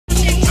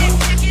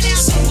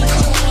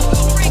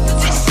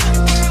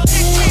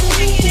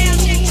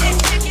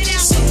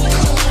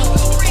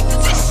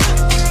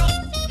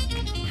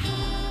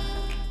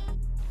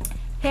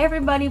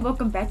everybody,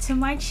 welcome back to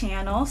my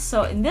channel.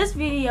 So in this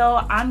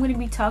video I'm going to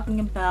be talking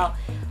about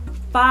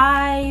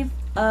 5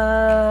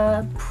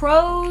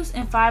 pros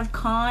and 5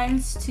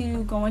 cons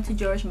to going to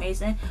George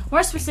Mason.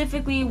 More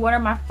specifically, what are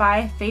my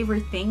 5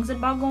 favorite things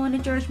about going to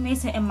George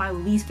Mason and my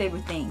least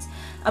favorite things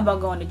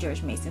about going to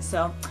George Mason.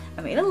 So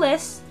I made a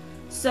list.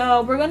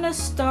 So we're gonna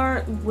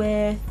start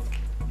with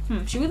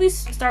should we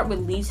start with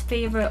least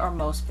favorite or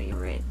most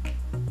favorite?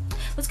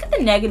 Let's get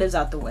the negatives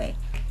out the way.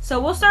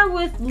 So we'll start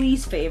with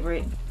least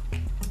favorite.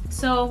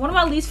 So one of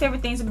my least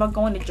favorite things about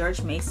going to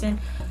George Mason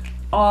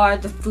are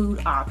the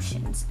food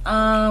options.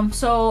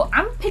 So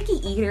I'm a picky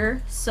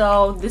eater,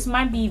 so this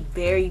might be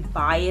very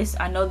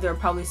biased. I know there are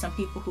probably some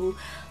people who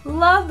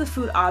love the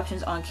food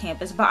options on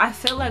campus, but I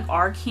feel like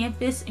our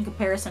campus, in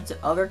comparison to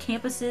other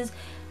campuses,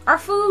 our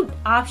food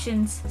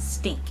options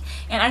stink.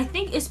 And I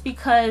think it's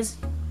because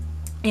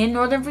in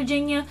Northern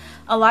Virginia,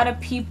 a lot of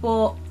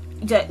people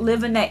that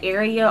live in that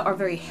area are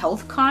very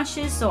health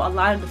conscious, so a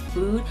lot of the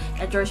food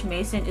at George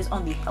Mason is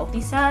on the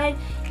healthy side.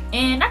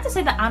 And not to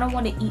say that I don't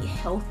want to eat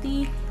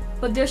healthy,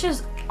 but there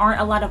just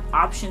aren't a lot of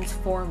options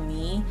for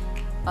me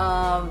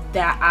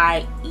that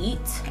I eat.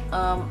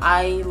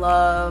 I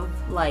love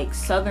like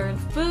Southern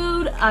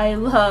food. I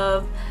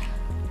love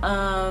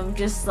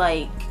just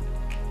like,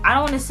 I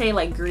don't want to say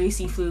like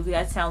greasy food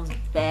because that sounds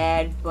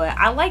bad, but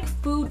I like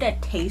food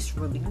that tastes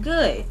really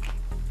good.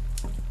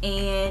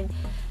 And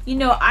you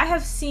know, I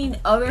have seen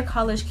other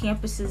college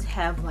campuses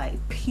have like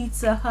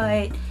Pizza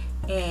Hut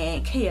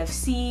and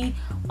KFC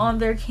on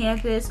their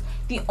campus.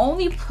 The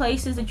only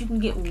places that you can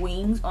get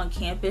wings on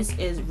campus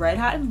is Red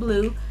Hot and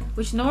Blue,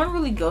 which no one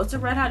really goes to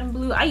Red Hot and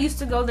Blue. I used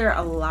to go there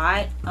a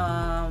lot.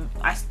 I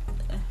was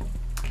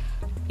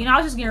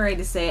just getting ready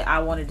to say I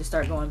wanted to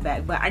start going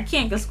back, but I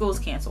can't because school's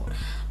canceled.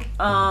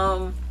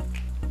 But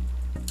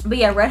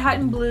yeah, Red Hot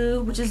and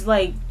Blue, which is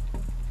like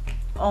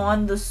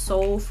on the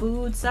soul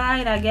food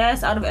side, I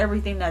guess, out of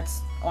everything that's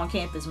on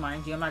campus,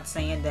 mind you. I'm not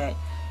saying that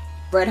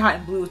Red Hot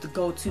and Blue is the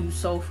go-to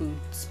soul food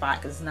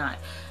spot, because it's not.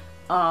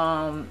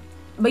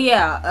 But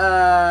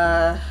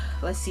yeah,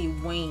 let's see,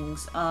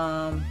 wings.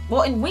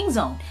 Well, in Wing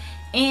Zone.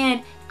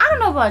 And I don't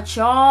know about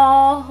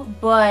y'all,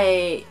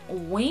 but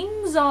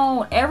Wing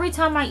Zone, every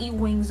time I eat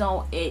Wing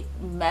Zone, it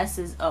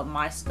messes up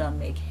my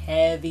stomach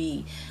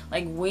heavy.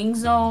 Like, Wing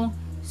Zone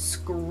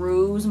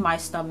screws my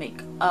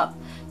stomach up.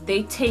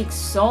 They take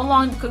so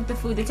long to cook the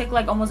food. They take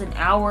like almost an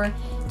hour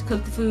to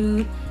cook the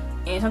food,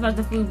 and sometimes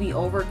the food be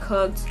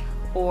overcooked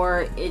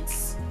or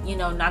it's, you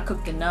know, not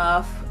cooked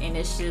enough, and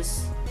it's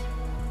just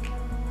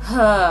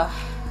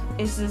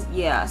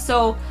yeah.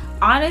 So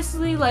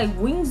honestly, like,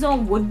 Wing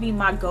Zone would be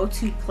my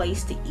go-to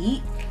place to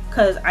eat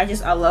because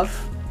I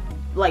love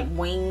like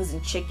wings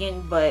and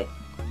chicken, but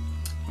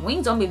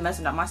wings don't be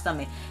messing up my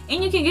stomach.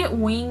 And you can get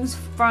wings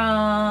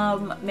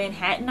from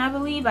Manhattan, I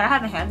believe, but I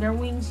haven't had their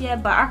wings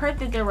yet, but I heard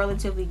that they're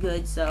relatively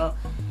good. So,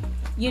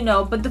 you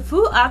know, but the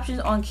food options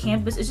on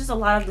campus is just a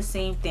lot of the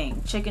same thing.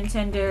 Chicken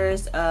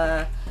tenders,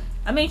 I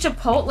mean,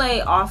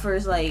 Chipotle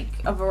offers like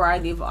a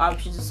variety of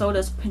options, and so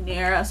does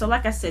Panera. So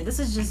like I said, this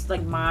is just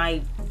like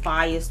my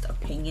biased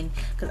opinion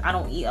because I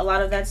don't eat a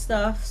lot of that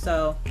stuff.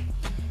 So,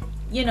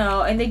 you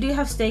know, and they do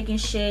have Steak and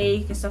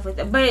Shake and stuff like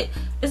that, but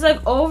it's like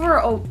over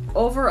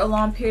a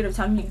long period of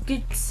time you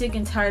get sick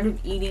and tired of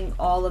eating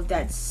all of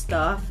that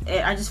stuff,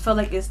 and I just feel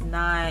like it's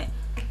not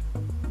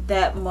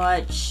that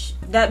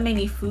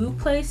many food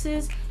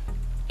places.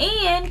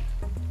 And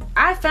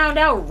I found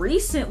out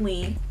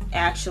recently,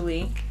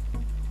 actually,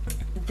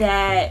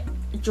 that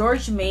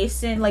George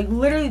Mason, like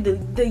literally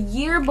the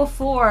year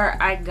before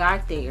I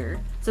got there,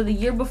 so the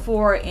year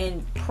before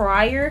and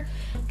prior,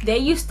 they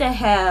used to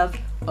have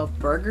a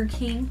Burger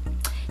King,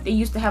 they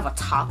used to have a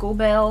Taco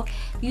Bell,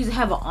 they used to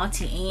have an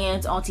Auntie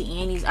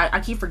Annie's, I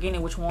keep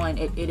forgetting which one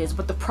it is,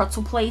 but the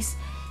pretzel place,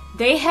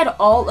 they had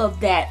all of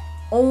that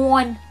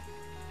on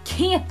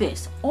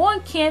campus,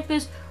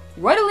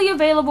 readily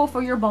available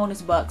for your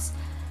bonus bucks.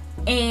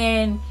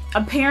 And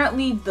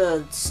apparently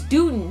the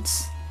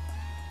students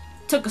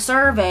took a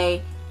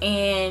survey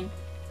and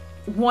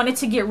wanted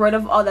to get rid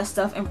of all that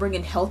stuff and bring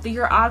in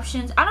healthier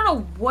options. I don't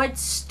know what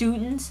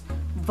students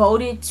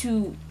voted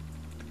to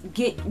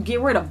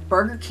get rid of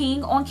Burger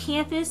King on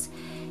campus,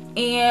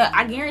 and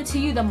I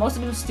guarantee you that most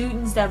of the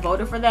students that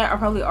voted for that are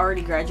probably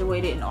already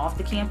graduated and off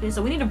the campus.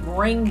 So we need to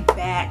bring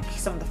back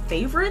some of the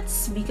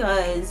favorites,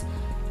 because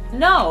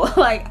no,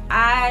 no,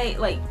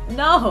 like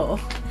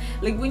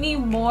we need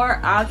more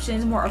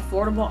options, more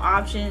affordable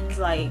options,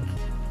 like,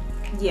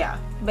 yeah.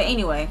 But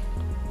anyway,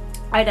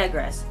 I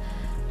digress.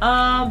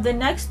 The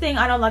next thing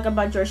I don't like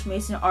about George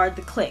Mason are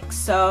the cliques.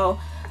 So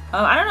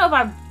I don't know if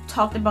I've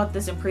talked about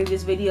this in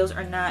previous videos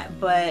or not,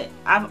 but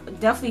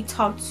I've definitely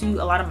talked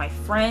to a lot of my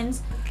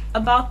friends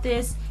about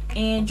this,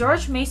 and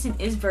George Mason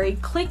is very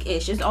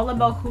clique-ish. It's all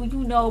about who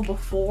you know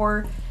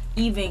before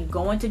even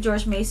going to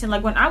George Mason.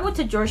 Like, when I went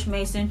to George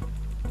Mason,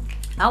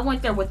 I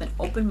went there with an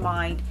open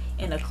mind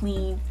and a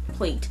clean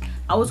plate.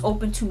 I was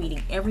open to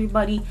meeting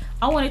everybody.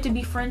 I wanted to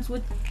be friends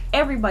with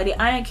everybody.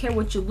 I didn't care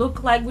what you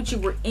look like, what you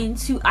were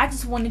into. I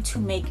just wanted to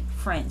make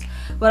friends.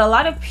 But a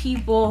lot of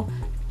people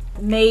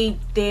made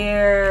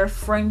their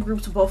friend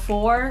groups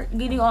before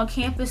getting on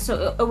campus,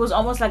 so it was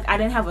almost like I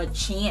didn't have a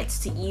chance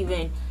to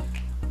even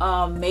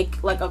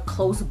make like a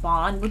close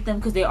bond with them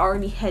because they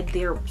already had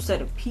their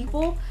set of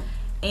people.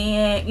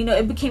 And you know,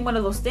 it became one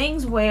of those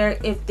things where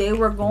if they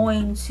were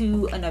going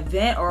to an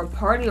event or a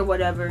party or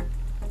whatever,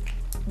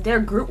 their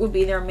group would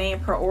be their main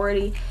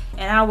priority,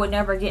 and I would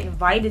never get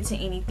invited to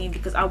anything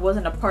because I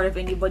wasn't a part of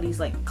anybody's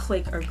like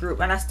clique or group.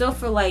 And I still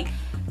feel like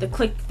the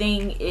clique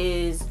thing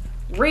is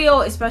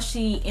real,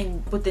 especially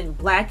within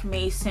Black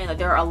Mason. Like,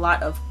 there are a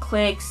lot of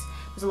cliques,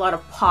 there's a lot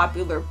of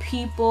popular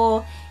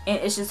people, and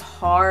it's just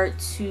hard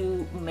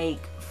to make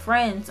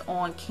friends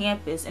on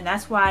campus. And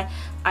that's why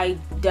I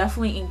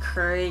definitely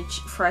encourage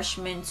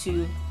freshmen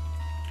to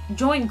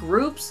join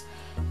groups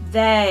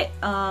that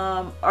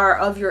are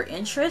of your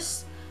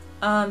interests.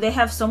 They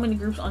have so many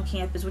groups on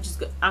campus, which is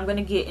good. I'm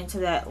gonna get into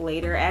that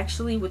later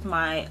actually. With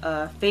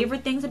my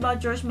favorite things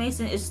about George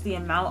Mason is the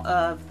amount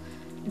of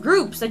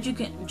groups that you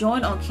can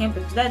join on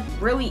campus. That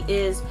really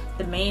is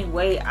the main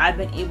way I've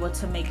been able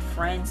to make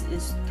friends,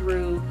 is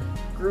through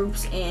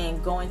groups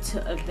and going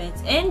to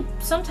events, and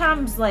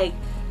sometimes like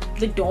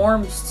the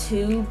dorms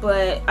too.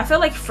 But I feel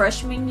like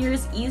freshman year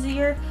is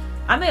easier.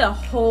 I made a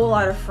whole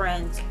lot of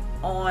friends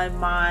on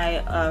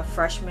my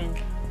freshman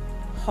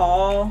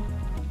hall,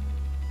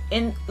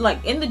 in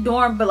the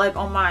dorm, but like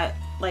on my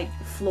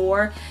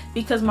floor,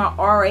 because my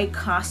RA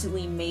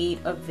constantly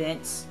made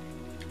events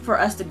for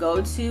us to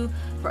go to,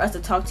 for us to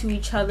talk to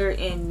each other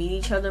and meet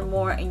each other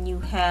more. And you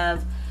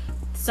have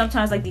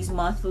sometimes like these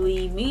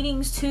monthly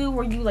meetings too,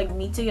 where you like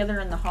meet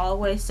together in the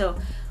hallway. So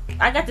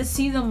I got to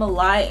see them a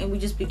lot, and we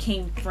just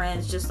became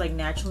friends just like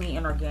naturally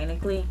and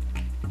organically.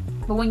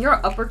 But when you're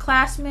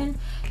upperclassmen,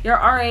 your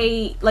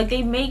RA, like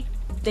they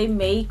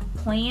make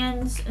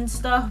plans and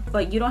stuff,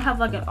 but you don't have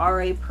like an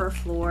RA per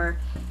floor.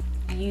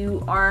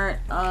 You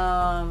aren't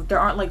there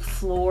aren't like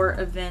floor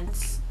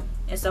events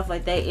and stuff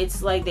like that.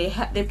 It's like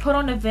they put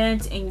on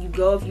events and you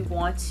go if you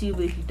want to,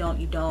 but if you don't,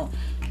 you don't.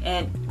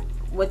 And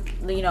with,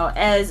 you know,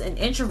 as an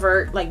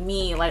introvert like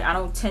me, like I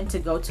don't tend to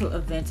go to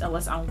events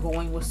unless I'm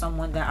going with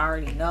someone that I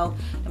already know.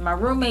 And my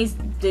roommates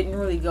didn't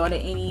really go to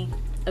any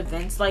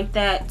events like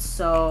that,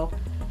 so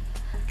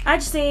I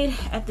just stayed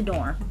at the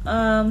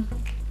dorm.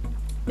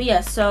 But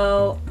yeah,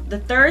 so the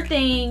third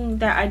thing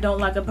that I don't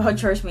like about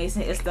George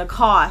Mason is the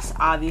cost.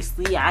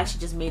 Obviously, I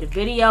actually just made a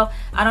video.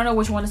 I don't know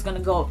which one is going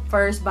to go up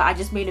first, but I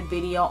just made a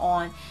video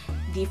on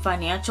the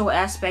financial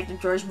aspect of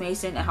George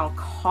Mason and how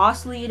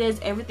costly it is.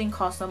 Everything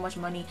costs so much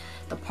money.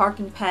 The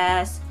parking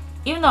pass,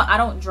 even though I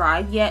don't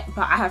drive yet,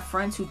 but I have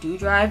friends who do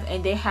drive,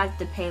 and they have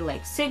to pay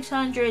like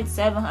 $600,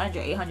 $700,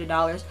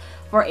 $800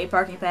 for a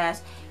parking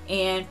pass.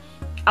 And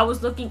I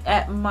was looking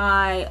at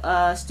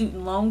my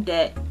student loan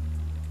debt,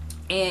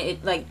 and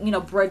it, like, you know,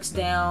 breaks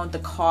down the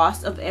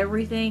cost of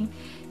everything.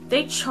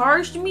 They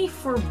charged me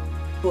for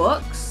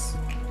books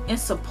and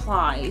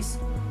supplies,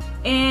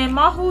 and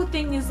my whole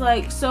thing is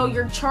like, so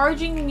you're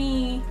charging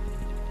me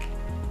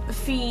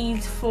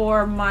fees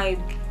for my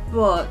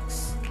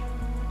books,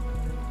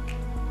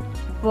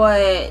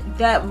 but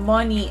that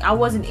money, I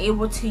wasn't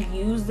able to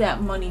use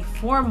that money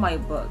for my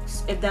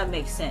books, if that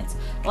makes sense.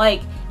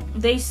 Like,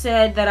 they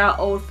said that I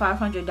owed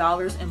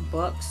 $500 in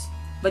books,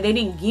 but they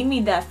didn't give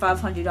me that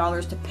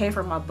 $500 to pay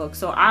for my books.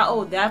 So I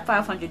owe that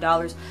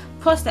 $500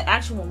 plus the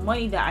actual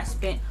money that I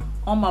spent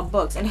on my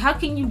books. And how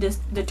can you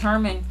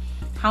determine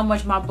how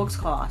much my books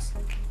cost?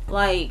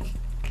 Like,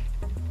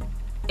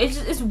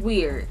 it's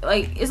weird.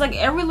 Like, it's like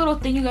every little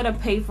thing you gotta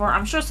pay for.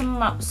 I'm sure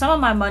some of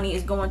my money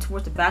is going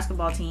towards the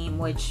basketball team,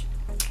 which,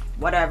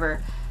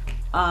 whatever.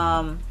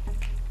 But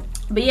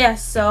yeah,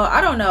 so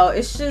I don't know.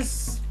 It's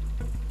just,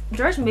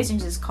 George Mason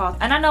just costs,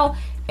 and I know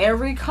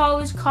every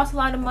college costs a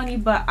lot of money,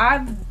 but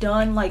I've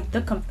done like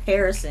the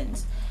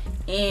comparisons,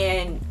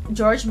 and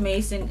George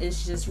Mason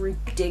is just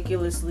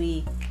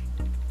ridiculously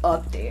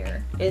up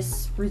there.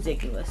 It's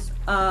ridiculous.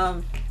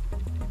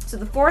 So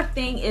the fourth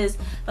thing is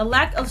the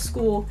lack of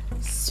school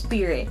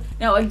spirit.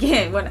 Now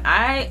again,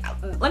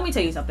 let me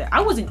tell you something.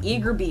 I was an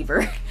eager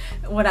beaver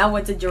when I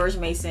went to George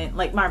Mason,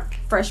 like my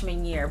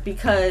freshman year,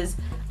 because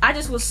I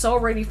just was so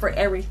ready for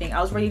everything.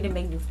 I was ready to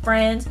make new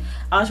friends.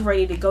 I was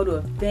ready to go to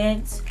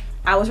events.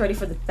 I was ready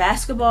for the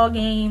basketball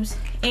games.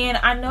 And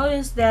I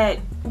noticed that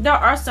there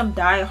are some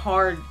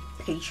die-hard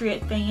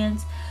Patriot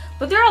fans,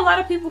 but there are a lot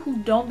of people who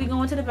don't be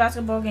going to the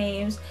basketball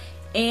games.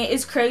 And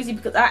it's crazy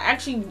because I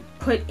actually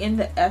put in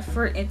the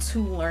effort into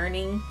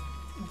learning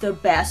the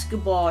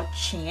basketball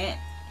chant.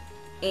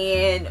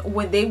 And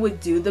when they would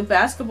do the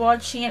basketball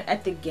chant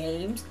at the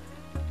games,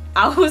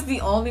 I was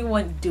the only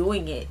one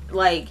doing it.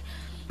 Like,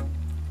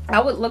 I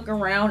would look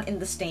around in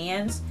the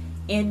stands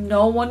and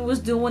no one was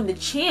doing the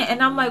chant,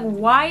 and I'm like,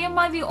 why am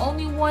I the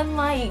only one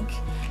like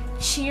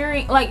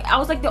cheering? Like, I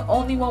was like the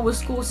only one with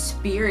school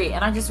spirit,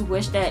 and I just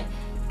wish that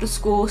the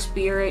school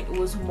spirit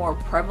was more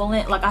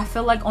prevalent. Like, I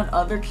feel like on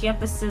other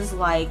campuses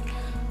like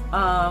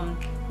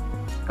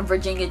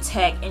Virginia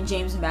Tech and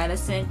James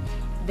Madison,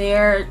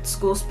 their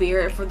school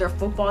spirit for their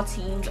football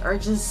teams are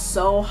just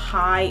so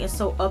high and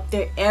so up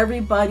there.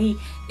 Everybody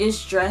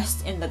is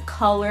dressed in the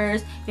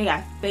colors. They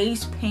got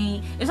face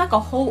paint. It's like a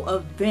whole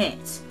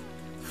event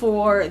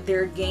for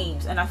their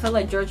games, and I feel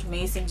like George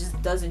Mason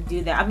just doesn't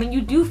do that. I mean, you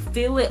do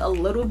feel it a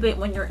little bit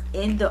when you're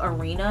in the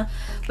arena,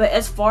 but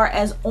as far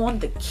as on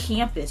the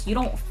campus, you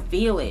don't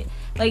feel it.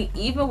 Like,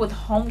 even with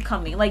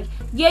homecoming, like,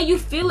 yeah, you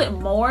feel it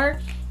more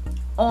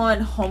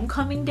on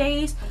homecoming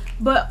days,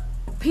 but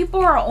people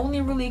are only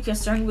really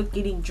concerned with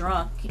getting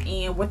drunk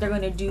and what they're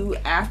going to do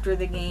after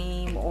the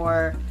game,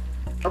 or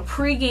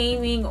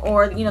pre-gaming,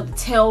 or, you know, the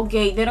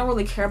tailgate. They don't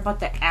really care about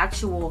the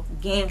actual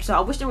game. So I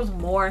wish there was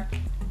more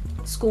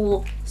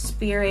school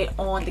spirit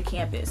on the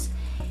campus.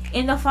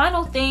 And the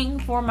final thing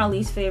for my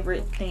least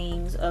favorite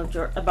things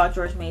about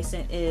George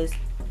Mason is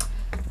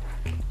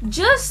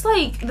just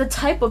like the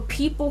type of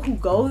people who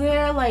go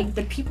there. Like,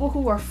 the people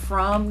who are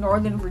from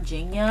Northern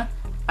Virginia,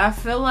 I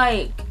feel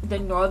like the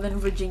Northern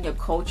Virginia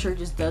culture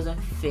just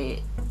doesn't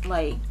fit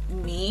like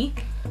me.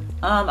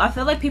 I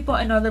feel like people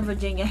in Northern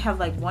Virginia have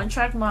like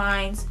one-track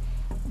minds.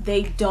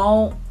 They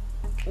don't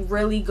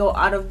really go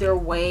out of their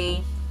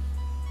way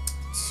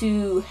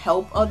to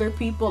help other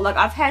people. Like,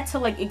 I've had to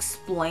like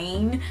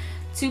explain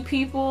to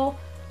people,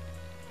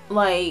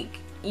 like,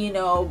 you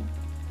know,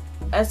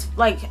 as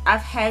like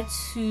I've had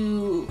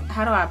to,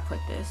 how do I put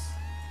this,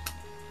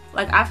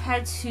 like, I've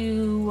had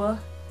to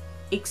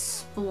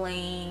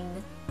explain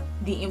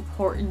the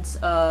importance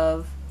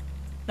of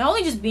not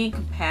only just being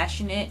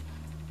compassionate,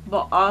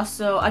 but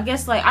also, I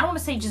guess, like, I don't want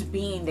to say just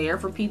being there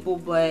for people,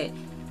 but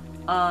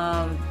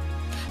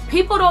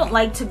people don't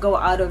like to go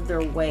out of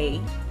their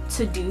way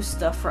to do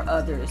stuff for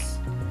others.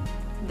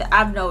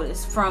 I've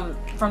noticed from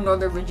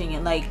Northern Virginia,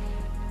 like,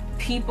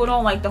 people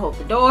don't like to hold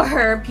the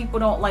door. People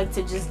don't like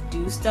to just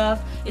do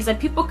stuff. It's like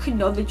people can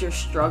know that you're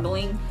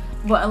struggling,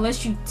 but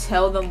unless you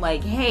tell them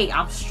like, hey,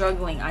 I'm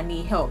struggling, I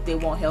need help, they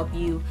won't help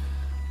you.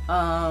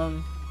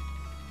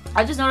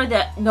 I just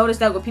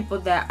noticed that with people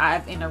that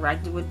I've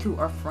interacted with who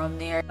are from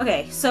there.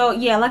 Okay, so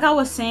yeah, like I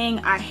was saying,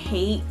 I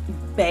hate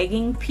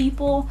begging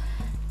people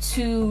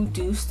to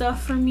do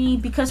stuff for me,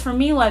 because for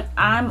me, like,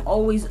 I'm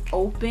always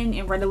open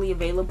and readily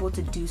available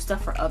to do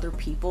stuff for other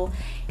people,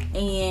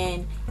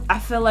 and I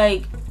feel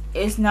like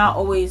it's not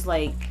always,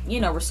 like,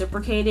 you know,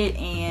 reciprocated.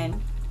 And,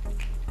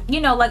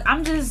 you know, like,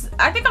 I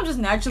think I'm just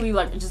naturally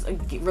like just a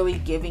really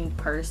giving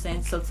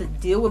person, so to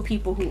deal with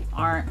people who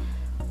aren't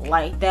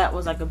like that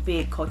was like a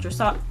big culture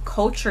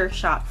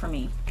shock for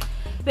me.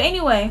 But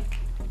anyway,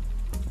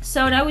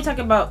 so now we talk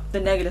about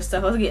the negative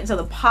stuff. Let's get into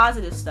the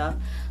positive stuff.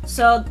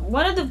 So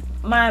one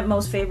of my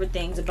most favorite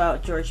things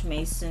about George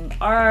Mason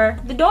are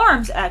the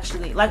dorms,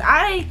 actually. Like,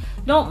 I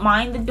don't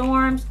mind the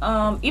dorms,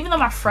 even though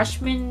my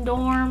freshman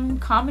dorm,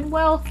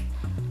 Commonwealth,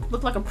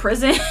 looked like a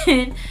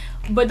prison.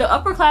 But the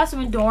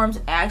upperclassmen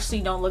dorms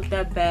actually don't look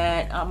that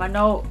bad. I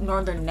know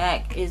Northern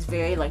Neck is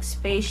very like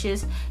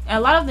spacious, and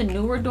a lot of the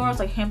newer dorms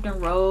like Hampton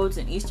Roads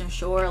and Eastern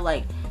Shore,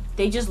 like,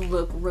 they just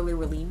look really,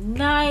 really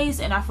nice,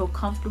 and I feel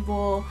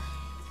comfortable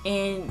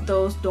in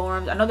those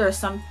dorms. I know there are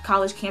some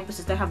college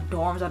campuses that have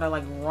dorms that are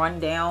like run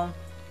down.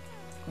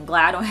 I'm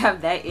glad I don't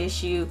have that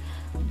issue.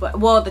 But,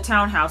 well, the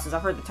townhouses,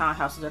 I've heard the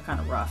townhouses are kind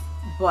of rough.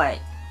 But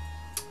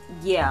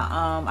yeah,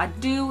 I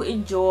do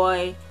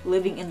enjoy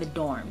living in the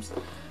dorms.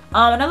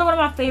 Another one of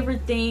my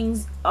favorite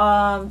things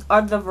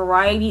are the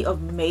variety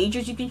of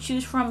majors you can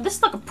choose from. This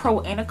is like a pro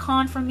and a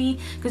con for me,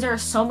 because there are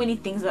so many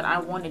things that I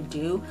want to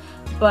do.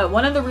 But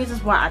one of the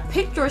reasons why I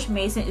picked George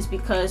Mason is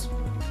because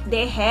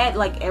they had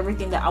like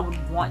everything that I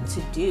would want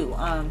to do.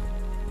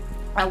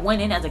 I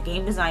went in as a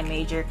game design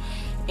major,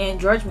 and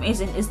George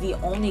Mason is the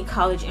only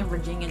college in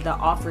Virginia that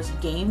offers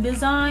game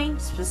design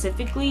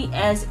specifically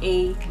as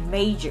a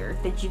major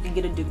that you can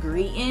get a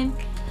degree in.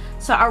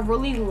 So I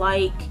really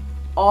like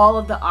all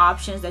of the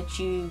options that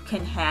you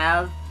can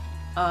have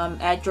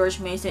at George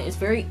Mason. It's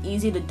very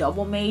easy to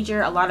double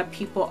major. A lot of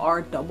people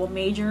are double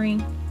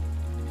majoring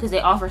because they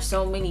offer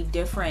so many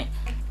different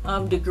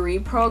degree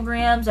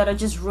programs that are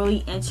just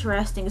really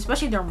interesting,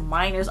 especially their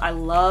minors. I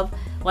love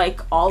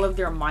like all of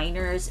their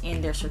minors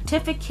and their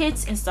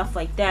certificates and stuff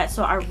like that,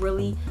 so I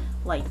really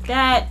like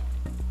that.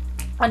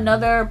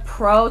 Another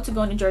pro to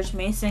going to George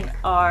Mason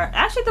are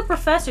actually the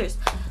professors.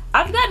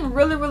 I've gotten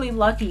really, really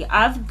lucky.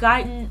 I've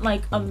gotten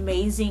like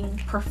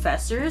amazing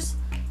professors,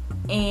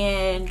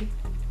 and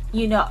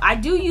you know, I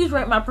do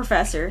rate my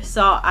professor,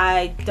 so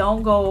I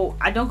don't go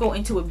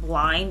into it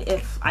blind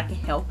if I can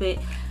help it.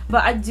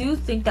 But I do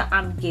think that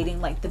I'm getting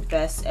like the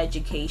best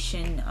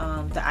education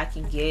that I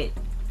can get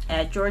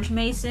at George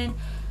Mason.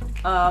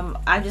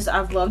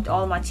 I've loved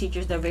all of my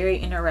teachers. They're very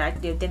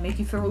interactive. They make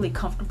you feel really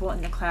comfortable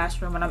in the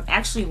classroom, and I'm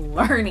actually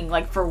learning.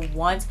 Like, for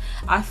once,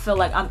 I feel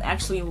like I'm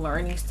actually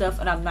learning stuff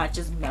and I'm not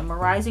just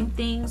memorizing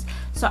things.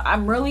 So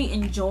I'm really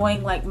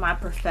enjoying like my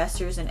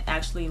professors and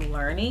actually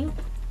learning.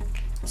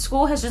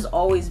 School has just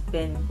always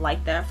been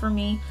like that for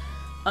me.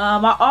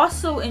 I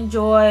also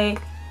enjoy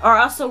or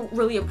I also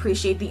really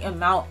appreciate the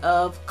amount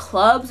of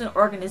clubs and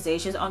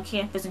organizations on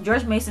campus. And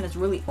George Mason is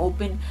really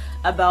open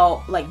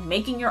about like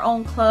making your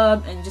own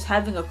club and just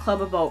having a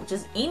club about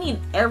just any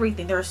and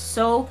everything. There are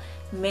so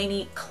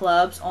many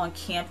clubs on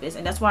campus,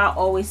 and that's why I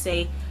always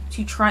say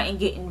to try and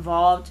get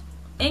involved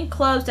in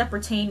clubs that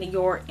pertain to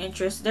your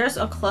interests. There's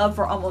a club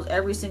for almost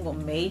every single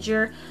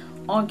major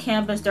on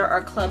campus. There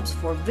are clubs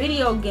for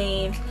video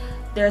games.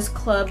 There's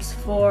clubs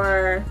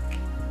for,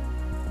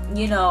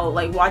 you know,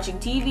 like watching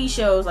TV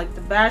shows like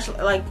The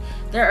Bachelor. Like,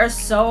 there are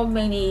so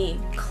many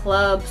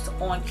clubs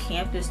on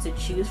campus to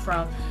choose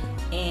from,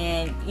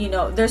 and you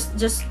know,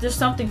 there's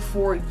something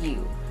for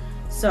you.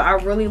 So I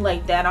really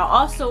like that. I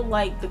also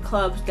like the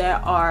clubs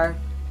that are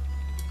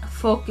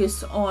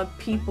focused on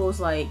people's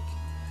like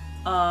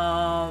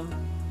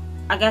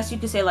I guess you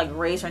could say like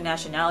race or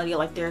nationality.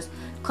 Like, there's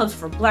clubs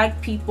for Black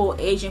people,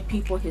 Asian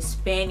people,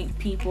 Hispanic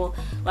people.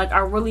 Like, I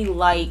really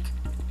like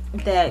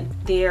that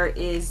there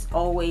is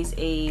always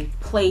a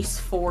place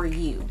for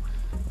you.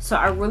 So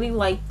I really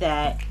like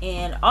that.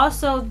 And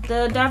also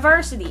the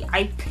diversity.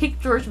 I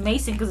picked George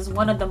Mason because it's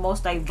one of the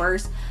most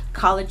diverse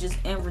colleges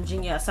in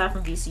Virginia aside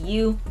from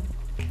VCU.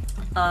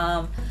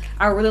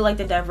 I really like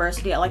the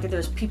diversity. I like that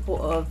there's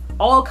people of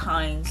all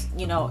kinds,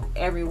 you know,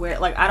 everywhere.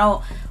 Like, I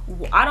don't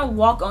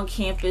walk on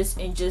campus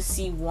and just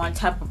see one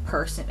type of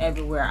person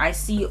everywhere. I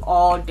see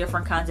all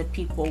different kinds of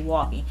people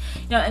walking.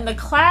 You know, in the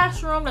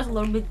classroom, that's a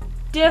little bit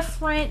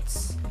different.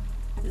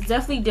 It's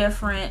definitely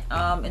different.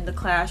 In the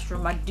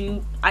classroom, I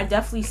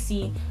definitely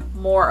see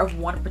more of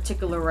one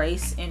particular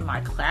race in my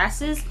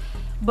classes.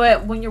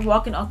 But when you're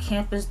walking on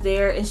campus,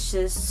 there is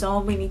just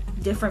so many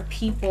different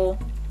people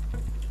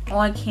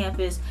on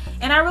campus,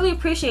 and I really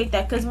appreciate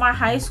that, because my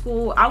high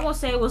school, I won't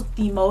say it was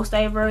the most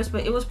diverse,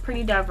 but it was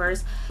pretty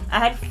diverse. I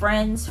had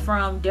friends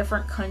from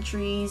different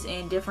countries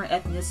and different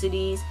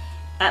ethnicities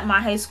at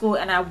my high school,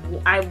 and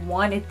I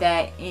wanted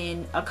that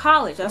in a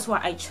college. That's why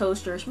I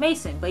chose George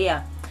Mason. But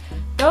yeah,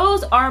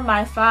 those are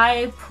my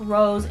 5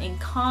 pros and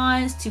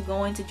cons to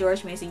going to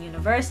George Mason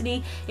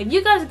University. If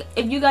you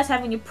guys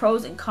have any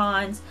pros and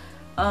cons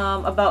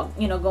about,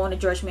 you know, going to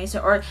George Mason,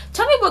 or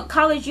tell me what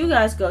college you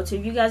guys go to.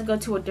 If you guys go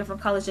to a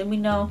different college, let me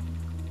know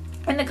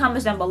in the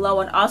comments down below,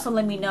 and also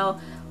let me know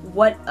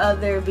what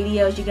other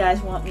videos you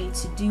guys want me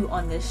to do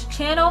on this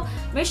channel.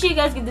 Make sure you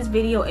guys give this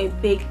video a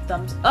big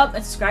thumbs up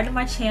and subscribe to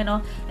my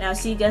channel, and I'll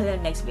see you guys in the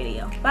next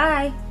video.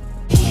 Bye.